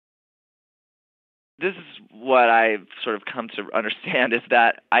This is what I've sort of come to understand is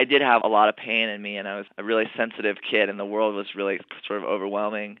that I did have a lot of pain in me, and I was a really sensitive kid, and the world was really sort of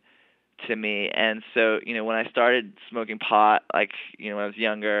overwhelming to me. And so, when I started smoking pot, like, when I was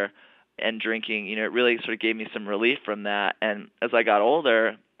younger and drinking, it really sort of gave me some relief from that. And as I got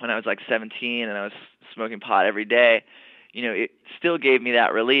older, when I was like 17 and I was smoking pot every day, it still gave me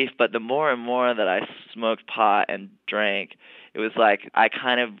that relief. But the more and more that I smoked pot and drank, it was like I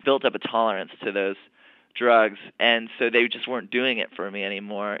kind of built up a tolerance to those drugs, and so they just weren't doing it for me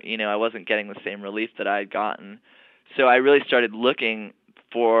anymore. I wasn't getting the same relief that I had gotten. So I really started looking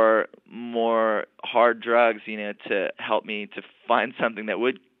for more hard drugs, to help me to find something that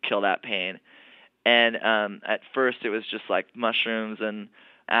would kill that pain. And at first it was just like mushrooms and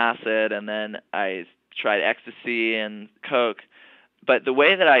acid, and then I tried ecstasy and coke. But the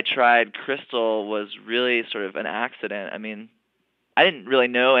way that I tried crystal was really sort of an accident. I mean, I didn't really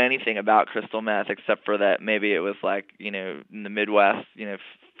know anything about crystal meth except for that maybe it was like, in the Midwest,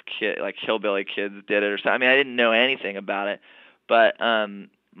 like hillbilly kids did it or something. I mean, I didn't know anything about it. But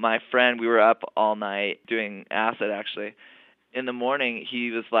my friend, we were up all night doing acid, actually. In the morning,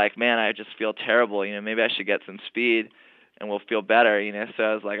 he was like, man, I just feel terrible. Maybe I should get some speed and we'll feel better, So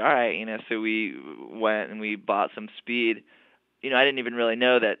I was like, all right, so we went and we bought some speed. I didn't even really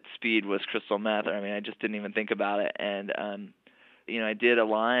know that speed was crystal meth. I mean, I just didn't even think about it. And, I did a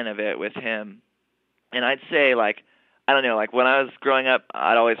line of it with him. And I'd say, like, I don't know, like when I was growing up,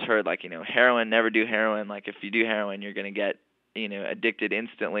 I'd always heard, like, heroin, never do heroin. Like, if you do heroin, you're going to get, addicted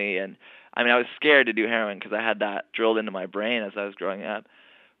instantly. And, I mean, I was scared to do heroin because I had that drilled into my brain as I was growing up.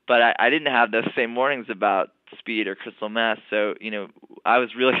 But I didn't have those same warnings about speed or crystal meth. So, I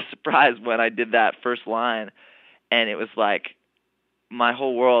was really surprised when I did that first line. And it was like my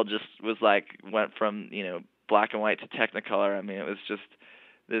whole world just was like went from, black and white to Technicolor. I mean, it was just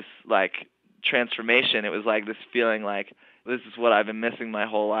this like transformation. It was like this feeling like this is what I've been missing my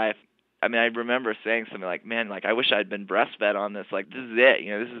whole life. I mean, I remember saying something like, man, like I wish I'd been breastfed on this. Like, this is it.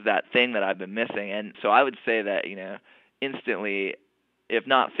 This is that thing that I've been missing. And so I would say that, instantly, if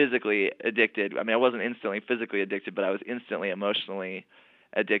not physically addicted, I mean, I wasn't instantly physically addicted, but I was instantly emotionally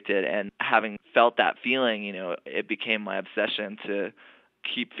addicted. And having felt that feeling, it became my obsession to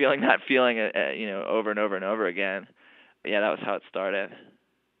keep feeling that feeling, over and over and over again. Yeah, that was how it started.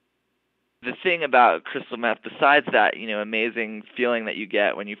 The thing about crystal meth, besides that, amazing feeling that you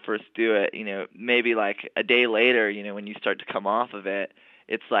get when you first do it, maybe like a day later, when you start to come off of it,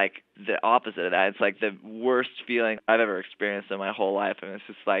 it's like the opposite of that. It's like the worst feeling I've ever experienced in my whole life. I mean, it's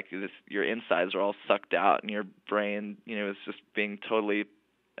just like your insides are all sucked out and your brain, is just being totally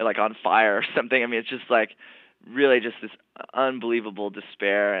like on fire or something. I mean, it's just like really just this unbelievable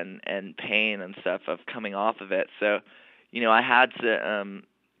despair and pain and stuff of coming off of it. So, I had to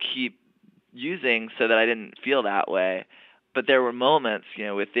keep using so that I didn't feel that way. But there were moments,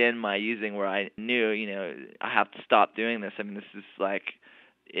 within my using where I knew, I have to stop doing this. I mean, this is like,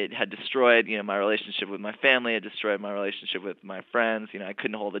 it had destroyed, my relationship with my family. It destroyed my relationship with my friends. I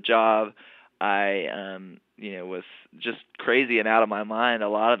couldn't hold a job. I, was just crazy and out of my mind a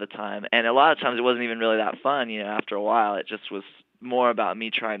lot of the time. And a lot of times it wasn't even really that fun, after a while. It just was more about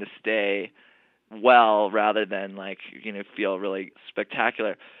me trying to stay well rather than like, feel really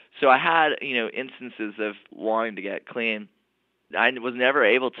spectacular. So I had, instances of wanting to get clean. I was never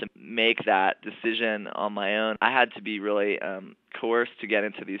able to make that decision on my own. I had to be really coerced to get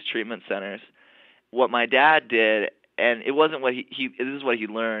into these treatment centers. What my dad did, and it wasn't what he this is what he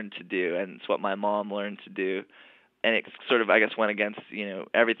learned to do, and it's what my mom learned to do. And it sort of, I guess, went against,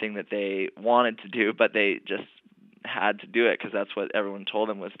 everything that they wanted to do, but they just had to do it because that's what everyone told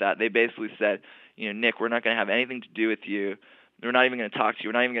them was that. They basically said, Nick, we're not going to have anything to do with you. We're not even going to talk to you.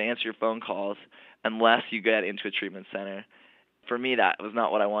 We're not even going to answer your phone calls unless you get into a treatment center. For me, that was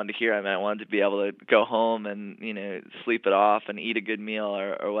not what I wanted to hear. I mean, I wanted to be able to go home and, sleep it off and eat a good meal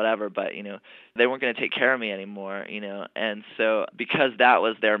or whatever. But, they weren't going to take care of me anymore, And so because that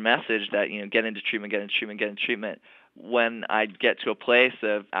was their message that, get into treatment, get into treatment, get into treatment, when I'd get to a place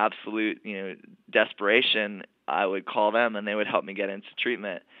of absolute, desperation, I would call them and they would help me get into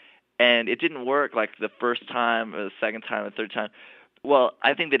treatment. And it didn't work like the first time or the second time or the third time. Well,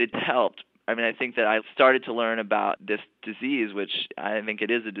 I think that it helped. I mean, I think that I started to learn about this disease, which I think it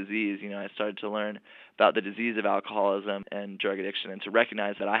is a disease. I started to learn about the disease of alcoholism and drug addiction and to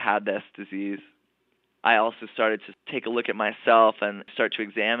recognize that I had this disease. I also started to take a look at myself and start to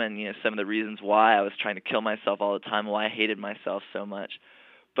examine, some of the reasons why I was trying to kill myself all the time, why I hated myself so much.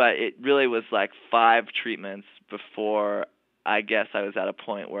 But it really was like 5 treatments before I guess I was at a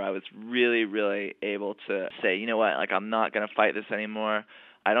point where I was really, really able to say, you know what, like I'm not going to fight this anymore.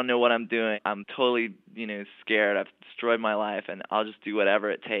 I don't know what I'm doing. I'm totally, scared. I've destroyed my life, and I'll just do whatever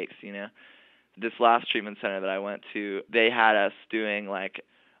it takes. This last treatment center that I went to, they had us doing like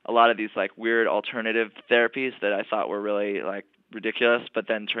a lot of these like weird alternative therapies that I thought were really like ridiculous, but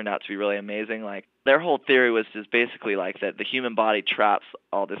then turned out to be really amazing. Like their whole theory was just basically like that the human body traps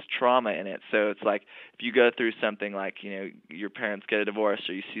all this trauma in it. So it's like if you go through something like, your parents get a divorce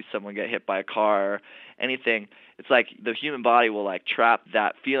or you see someone get hit by a car or anything, it's like the human body will like trap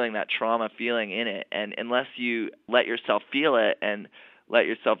that feeling, that trauma feeling in it. And unless you let yourself feel it and let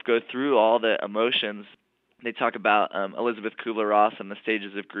yourself go through all the emotions, they talk about Elizabeth Kubler-Ross and the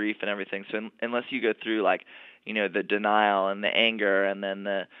stages of grief and everything. So unless you go through like, the denial and the anger and then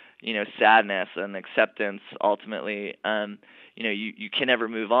the, sadness and acceptance ultimately, you can never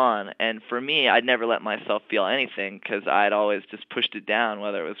move on. And for me, I'd never let myself feel anything because I'd always just pushed it down,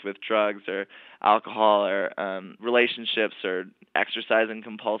 whether it was with drugs or alcohol or relationships or exercising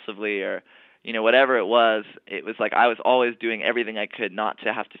compulsively or, whatever it was like I was always doing everything I could not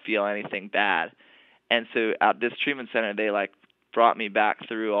to have to feel anything bad. And so at this treatment center, they like brought me back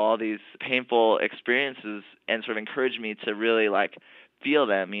through all these painful experiences and sort of encouraged me to really like feel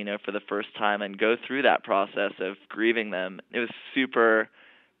them, for the first time and go through that process of grieving them. It was super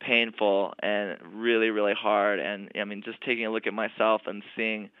painful and really, really hard. And I mean, just taking a look at myself and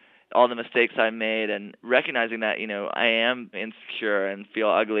seeing all the mistakes I made and recognizing that, I am insecure and feel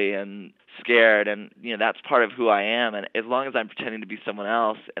ugly and scared and, that's part of who I am. And as long as I'm pretending to be someone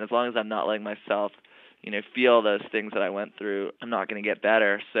else and as long as I'm not letting myself feel those things that I went through, I'm not going to get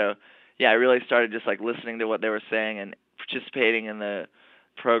better. So, yeah, I really started just like listening to what they were saying and participating in the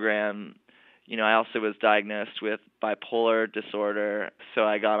program. I also was diagnosed with bipolar disorder, so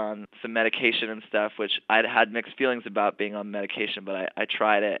I got on some medication and stuff, which I'd had mixed feelings about being on medication, but I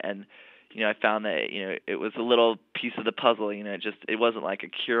tried it and, I found that, it was a little piece of the puzzle, it wasn't like a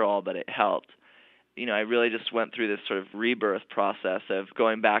cure-all, but it helped. I really just went through this sort of rebirth process of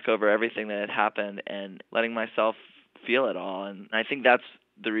going back over everything that had happened and letting myself feel it all. And I think that's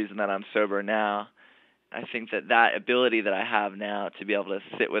the reason that I'm sober now. I think that ability that I have now to be able to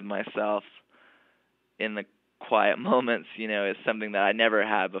sit with myself in the quiet moments, is something that I never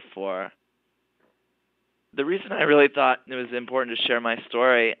had before. The reason I really thought it was important to share my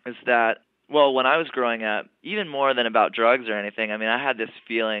story is that, well, when I was growing up, even more than about drugs or anything, I mean, I had this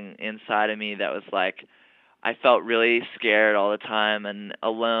feeling inside of me that was like, I felt really scared all the time and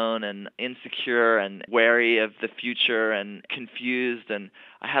alone and insecure and wary of the future and confused. And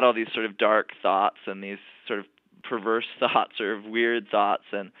I had all these sort of dark thoughts and these sort of perverse thoughts or weird thoughts.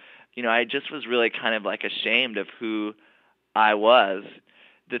 And, I just was really kind of like ashamed of who I was.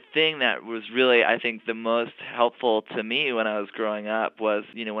 The thing that was really, I think, the most helpful to me when I was growing up was,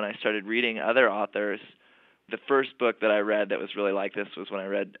 when I started reading other authors. The first book that I read that was really like this was when I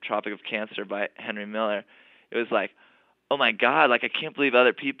read Tropic of Cancer by Henry Miller. It was like, oh my God, like I can't believe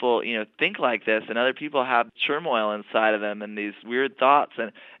other people, think like this and other people have turmoil inside of them and these weird thoughts.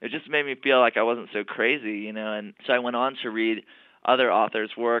 And it just made me feel like I wasn't so crazy, And so I went on to read other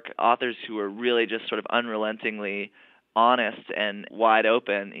authors' work, authors who were really just sort of unrelentingly honest and wide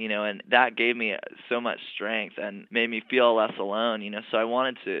open, and that gave me so much strength and made me feel less alone, So I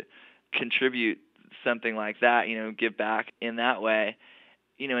wanted to contribute something like that, give back in that way.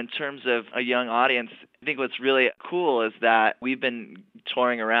 In terms of a young audience, I think what's really cool is that we've been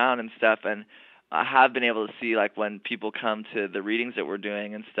touring around and stuff, and I have been able to see, like, when people come to the readings that we're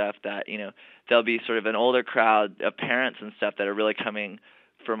doing and stuff, that, there'll be sort of an older crowd of parents and stuff that are really coming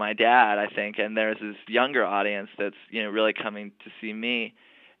for my dad, I think, and there's this younger audience that's, really coming to see me.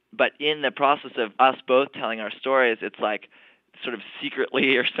 But in the process of us both telling our stories, it's like sort of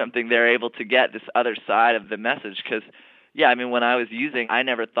secretly or something, they're able to get this other side of the message. Because, yeah, I mean, when I was using, I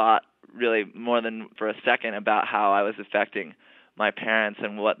never thought really more than for a second about how I was affecting my parents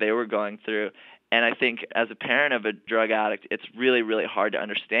and what they were going through. And I think as a parent of a drug addict, it's really, really hard to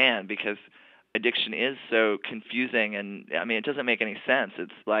understand because addiction is so confusing and, I mean, it doesn't make any sense.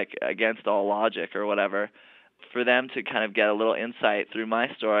 It's like against all logic or whatever. For them to kind of get a little insight through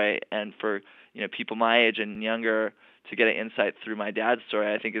my story and for, people my age and younger to get an insight through my dad's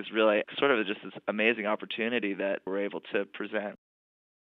story, I think is really sort of just this amazing opportunity that we're able to present.